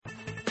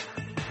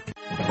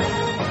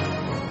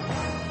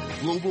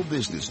Global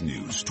business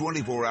news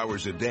 24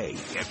 hours a day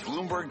at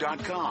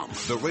Bloomberg.com,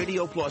 the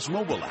Radio Plus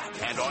mobile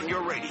app, and on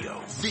your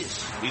radio.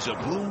 This is a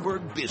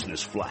Bloomberg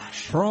Business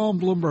Flash.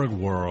 From Bloomberg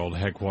World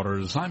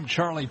Headquarters, I'm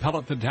Charlie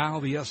Pellet. The Dow,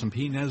 the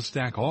S&P,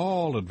 NASDAQ,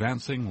 all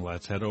advancing.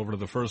 Let's head over to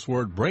the first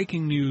word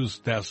breaking news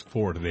desk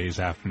for today's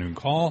afternoon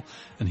call.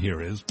 And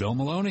here is Bill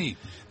Maloney.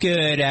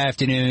 Good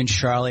afternoon,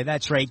 Charlie.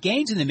 That's right.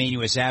 Gains in the main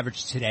U.S.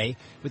 average today,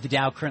 with the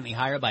Dow currently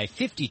higher by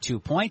 52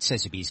 points.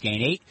 S&P's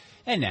gain 8.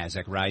 And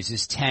NASDAQ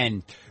rises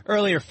 10.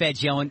 Earlier, Fed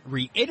Yellen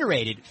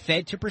reiterated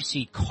Fed to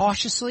proceed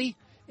cautiously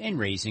in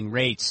raising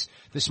rates.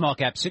 The small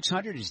cap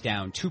 600 is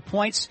down 2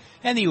 points,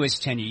 and the U.S.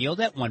 10-year yield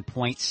at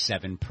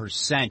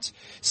 1.7%.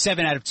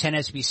 7 out of 10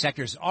 S&P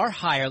sectors are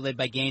higher, led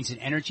by gains in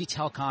energy,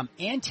 telecom,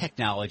 and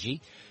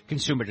technology.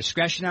 Consumer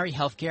discretionary,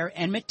 healthcare,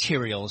 and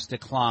materials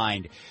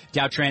declined.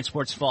 Dow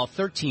Transports fall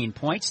 13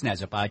 points.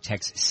 Nasdaq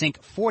Biotech's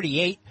sink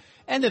 48.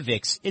 And the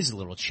VIX is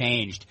little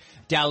changed.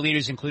 Dow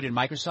leaders included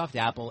Microsoft,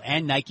 Apple,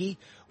 and Nike,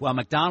 while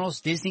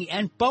McDonald's, Disney,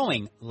 and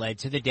Boeing led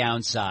to the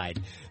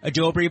downside.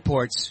 Adobe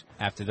reports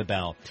after the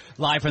bell.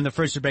 Live from the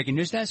first breaking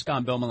news desk,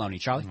 I'm Bill Maloney.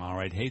 Charlie? All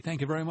right. Hey,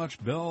 thank you very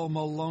much, Bill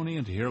Maloney.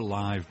 And to hear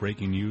live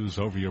breaking news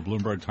over your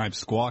Bloomberg type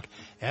squawk,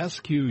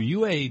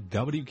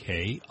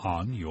 SQUAWK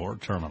on your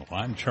terminal.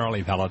 I'm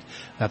Charlie Pellet.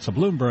 That's a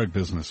Bloomberg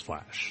Business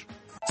Flash.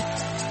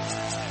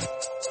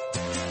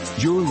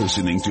 You're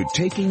listening to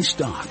Taking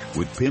Stock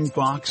with Pimm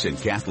Fox and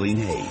Kathleen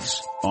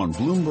Hayes on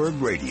Bloomberg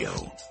Radio.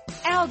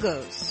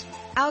 Algos,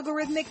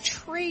 algorithmic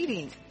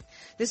trading.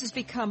 This has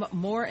become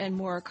more and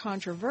more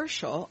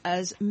controversial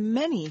as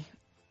many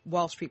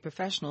Wall Street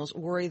professionals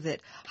worry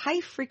that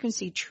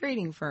high-frequency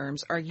trading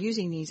firms are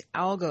using these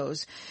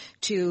algos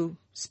to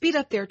speed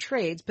up their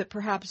trades, but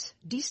perhaps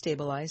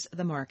destabilize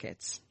the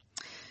markets.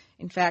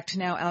 In fact,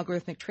 now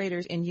algorithmic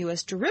traders in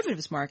U.S.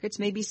 derivatives markets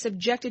may be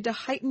subjected to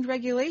heightened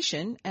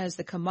regulation as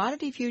the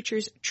Commodity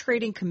Futures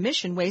Trading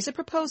Commission weighs a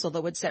proposal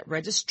that would set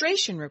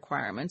registration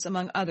requirements,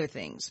 among other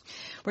things.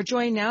 We're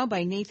joined now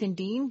by Nathan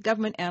Dean,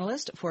 government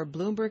analyst for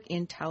Bloomberg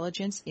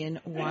Intelligence in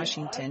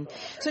Washington.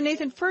 So,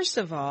 Nathan, first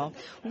of all,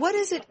 what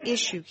is at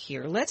issue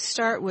here? Let's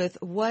start with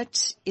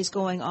what is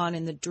going on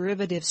in the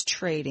derivatives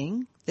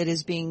trading that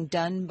is being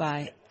done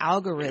by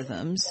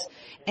algorithms,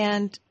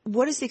 and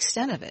what is the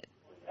extent of it?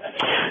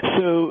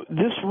 So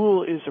this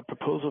rule is a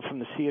proposal from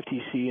the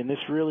CFTC, and this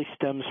really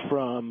stems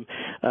from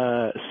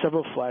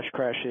several flash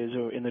crashes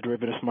in the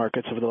derivatives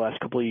markets over the last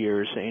couple of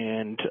years,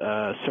 and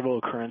several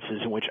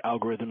occurrences in which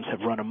algorithms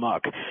have run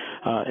amok,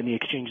 and the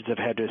exchanges have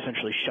had to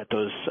essentially shut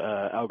those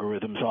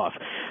algorithms off.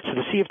 So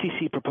the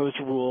CFTC proposed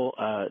a rule.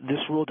 This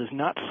rule does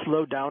not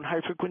slow down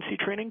high-frequency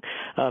trading,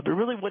 but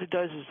really what it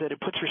does is that it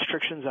puts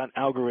restrictions on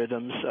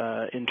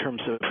algorithms in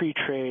terms of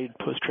pre-trade,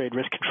 post-trade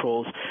risk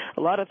controls,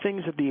 a lot of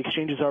things that the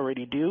exchanges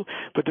already do,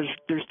 but there's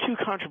two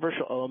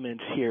controversial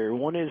elements here.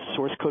 One is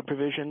source code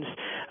provisions.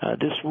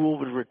 This rule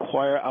would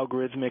require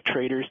algorithmic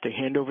traders to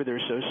hand over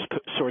their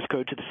source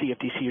code to the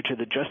CFTC or to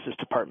the Justice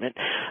Department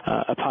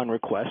upon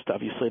request.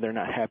 Obviously, they're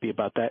not happy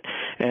about that.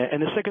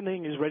 And the second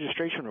thing is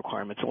registration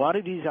requirements. A lot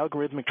of these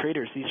algorithmic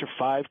traders, these are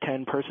 5,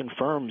 10-person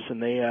firms, and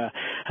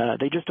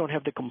they just don't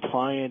have the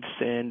compliance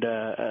and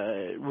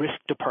risk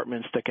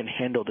departments that can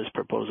handle this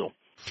proposal.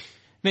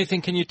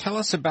 Nathan, can you tell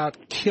us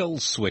about kill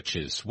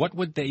switches? What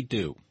would they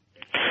do?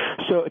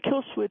 So a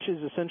kill switch is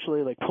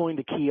essentially like pulling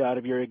the key out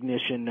of your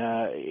ignition.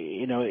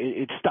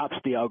 It stops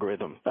the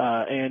algorithm.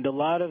 And a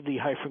lot of the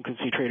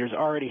high-frequency traders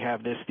already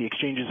have this. The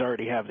exchanges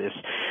already have this.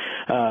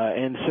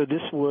 And so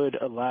this would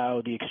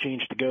allow the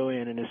exchange to go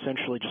in and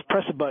essentially just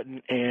press a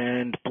button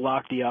and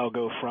block the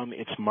algo from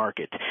its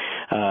market.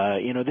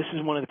 This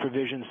is one of the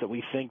provisions that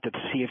we think that the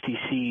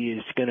CFTC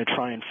is going to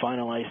try and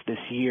finalize this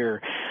year.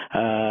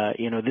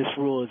 This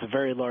rule is a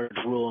very large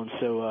rule, and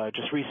so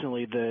just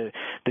recently the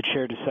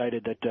chair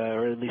decided that,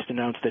 or at least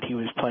announced that he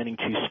was planning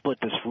to split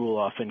this rule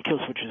off, and kill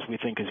switches we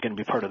think is going to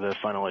be part of the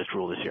finalized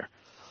rule this year.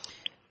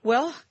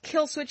 Well,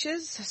 kill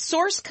switches,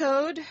 source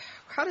code,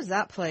 how does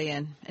that play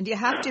in? And do you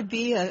have to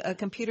be a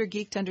computer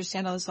geek to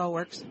understand how this all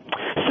works?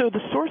 So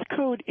the source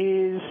code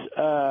is,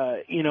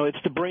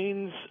 it's the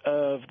brains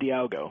of the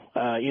algo.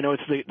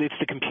 It's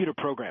the computer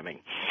programming.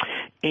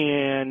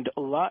 And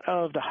a lot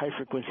of the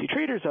high-frequency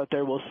traders out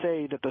there will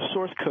say that the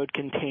source code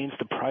contains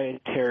the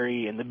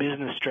proprietary and the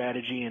business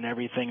strategy and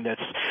everything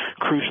that's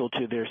crucial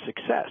to their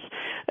success.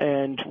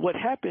 And what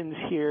happens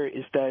here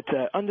is that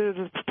under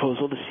the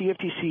proposal, the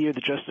CFTC or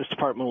the Justice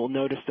Department will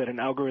notice that an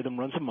algorithm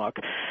runs amok,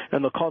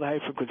 and they'll call the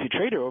high-frequency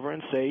trader over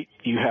and say,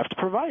 you have to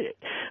provide it.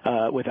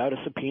 Without a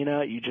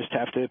subpoena, you just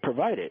have to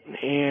provide it.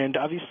 And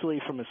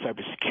obviously from a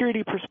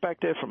cybersecurity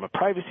perspective, from a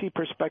privacy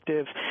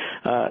perspective,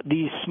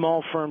 these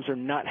small firms are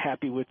not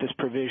happy with this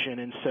provision.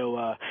 And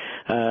so,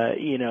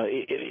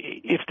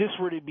 if this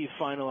were to be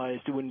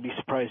finalized, it wouldn't be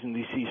surprising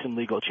to see some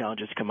legal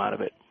challenges come out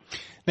of it.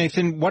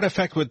 Nathan, what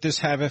effect would this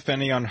have, if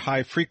any, on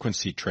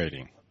high-frequency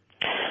trading?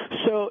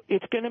 So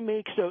it's going to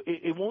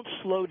it won't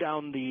slow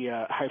down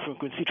the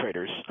high-frequency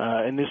traders,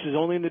 and this is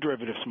only in the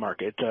derivatives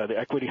market. The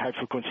equity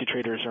high-frequency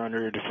traders are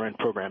under a different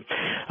program.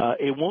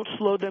 It won't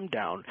slow them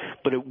down,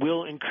 but it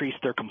will increase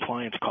their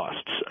compliance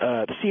costs.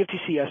 The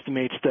CFTC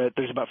estimates that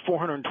there's about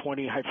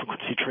 420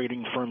 high-frequency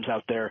trading firms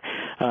out there,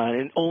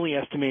 and only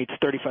estimates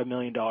 $35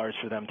 million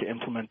for them to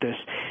implement this.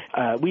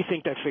 We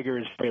think that figure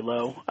is very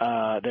low,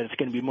 that it's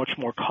going to be much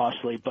more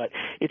costly, but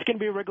it's going to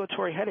be a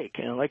regulatory headache.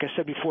 And like I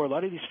said before, a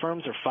lot of these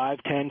firms are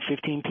 5, 10,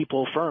 15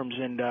 people firms,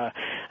 and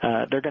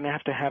they're going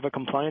to have a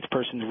compliance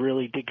person to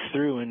really dig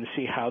through and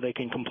see how they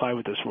can comply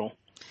with this rule.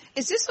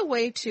 Is this a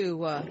way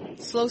to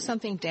slow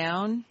something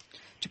down,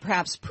 to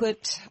perhaps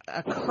put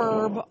a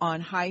curb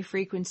on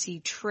high-frequency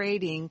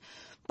trading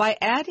by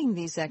adding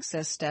these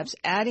excess steps,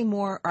 adding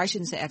more, or I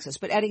shouldn't say excess,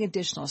 but adding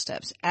additional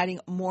steps, adding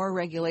more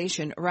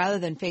regulation, rather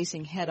than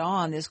facing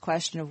head-on this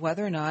question of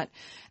whether or not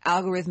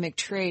algorithmic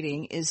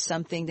trading is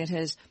something that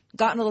has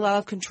gotten a little out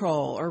of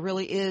control or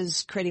really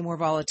is creating more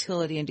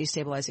volatility and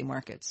destabilizing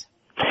markets?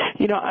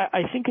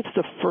 I think it's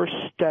the first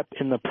step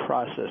in the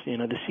process.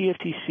 The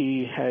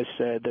CFTC has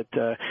said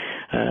that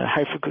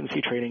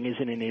high-frequency trading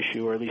isn't an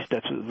issue, or at least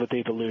that's what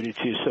they've alluded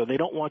to. So they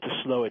don't want to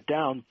slow it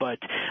down, but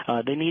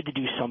they need to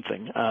do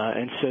something.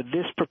 And so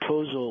this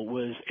proposal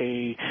was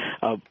a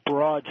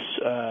broad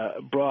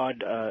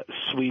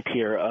sweep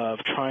here of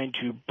trying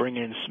to bring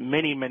in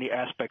many, many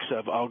aspects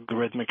of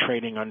algorithmic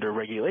trading under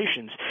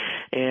regulations.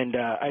 And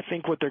I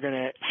think what they're going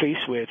to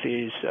face with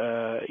is,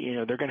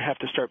 they're going to have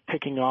to start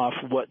picking off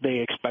what they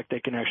expect they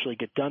can actually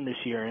get done this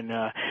year. And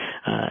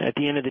at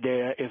the end of the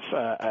day,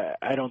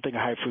 I don't think a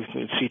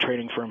high-frequency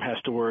trading firm has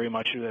to worry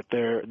much that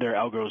their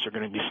algos are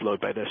going to be slowed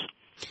by this.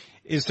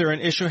 Is there an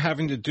issue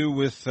having to do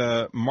with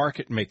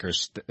market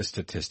makers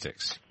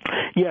statistics?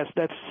 Yes,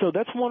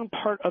 that's one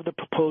part of the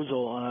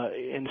proposal,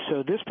 and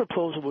so this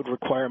proposal would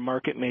require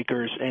market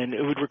makers, and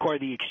it would require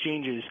the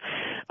exchanges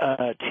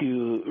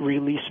to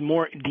release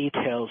more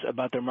details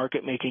about their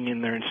market making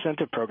and their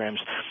incentive programs.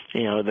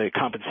 The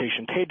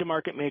compensation paid to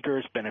market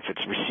makers, benefits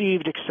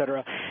received, et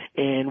cetera.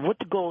 And what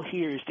the goal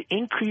here is to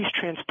increase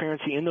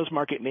transparency in those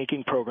market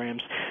making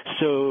programs,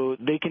 so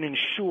they can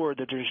ensure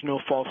that there's no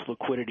false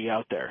liquidity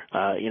out there.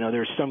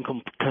 There's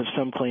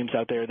some claims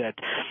out there that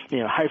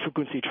high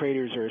frequency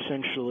traders are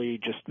essentially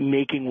just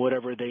making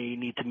whatever they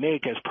need to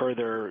make as per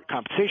their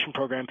compensation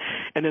program,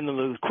 and then the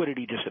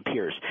liquidity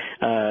disappears.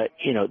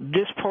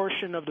 This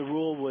portion of the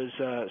rule was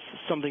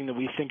something that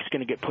we think is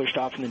going to get pushed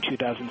off in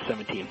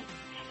 2017.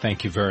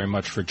 Thank you very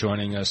much for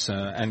joining us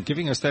and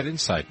giving us that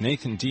insight.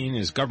 Nathan Dean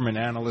is government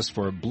analyst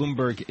for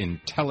Bloomberg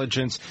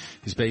Intelligence.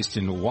 He's based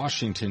in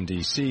Washington,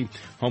 D.C.,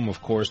 home,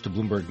 of course, to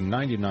Bloomberg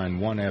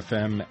 99.1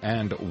 FM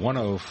and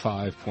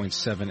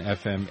 105.7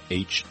 FM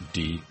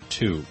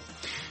HD2.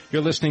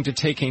 You're listening to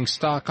Taking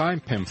Stock. I'm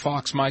Pimm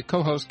Fox, my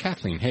co-host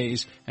Kathleen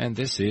Hayes, and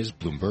this is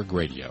Bloomberg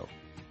Radio.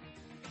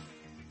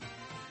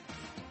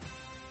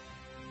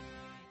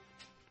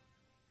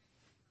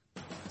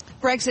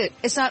 Brexit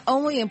is not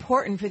only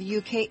important for the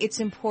UK, it's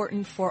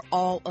important for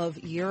all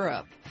of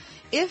Europe.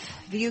 If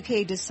the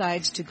UK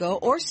decides to go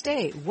or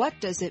stay, what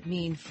does it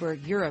mean for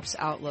Europe's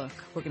outlook?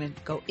 We're going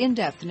to go in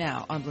depth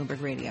now on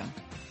Bloomberg Radio.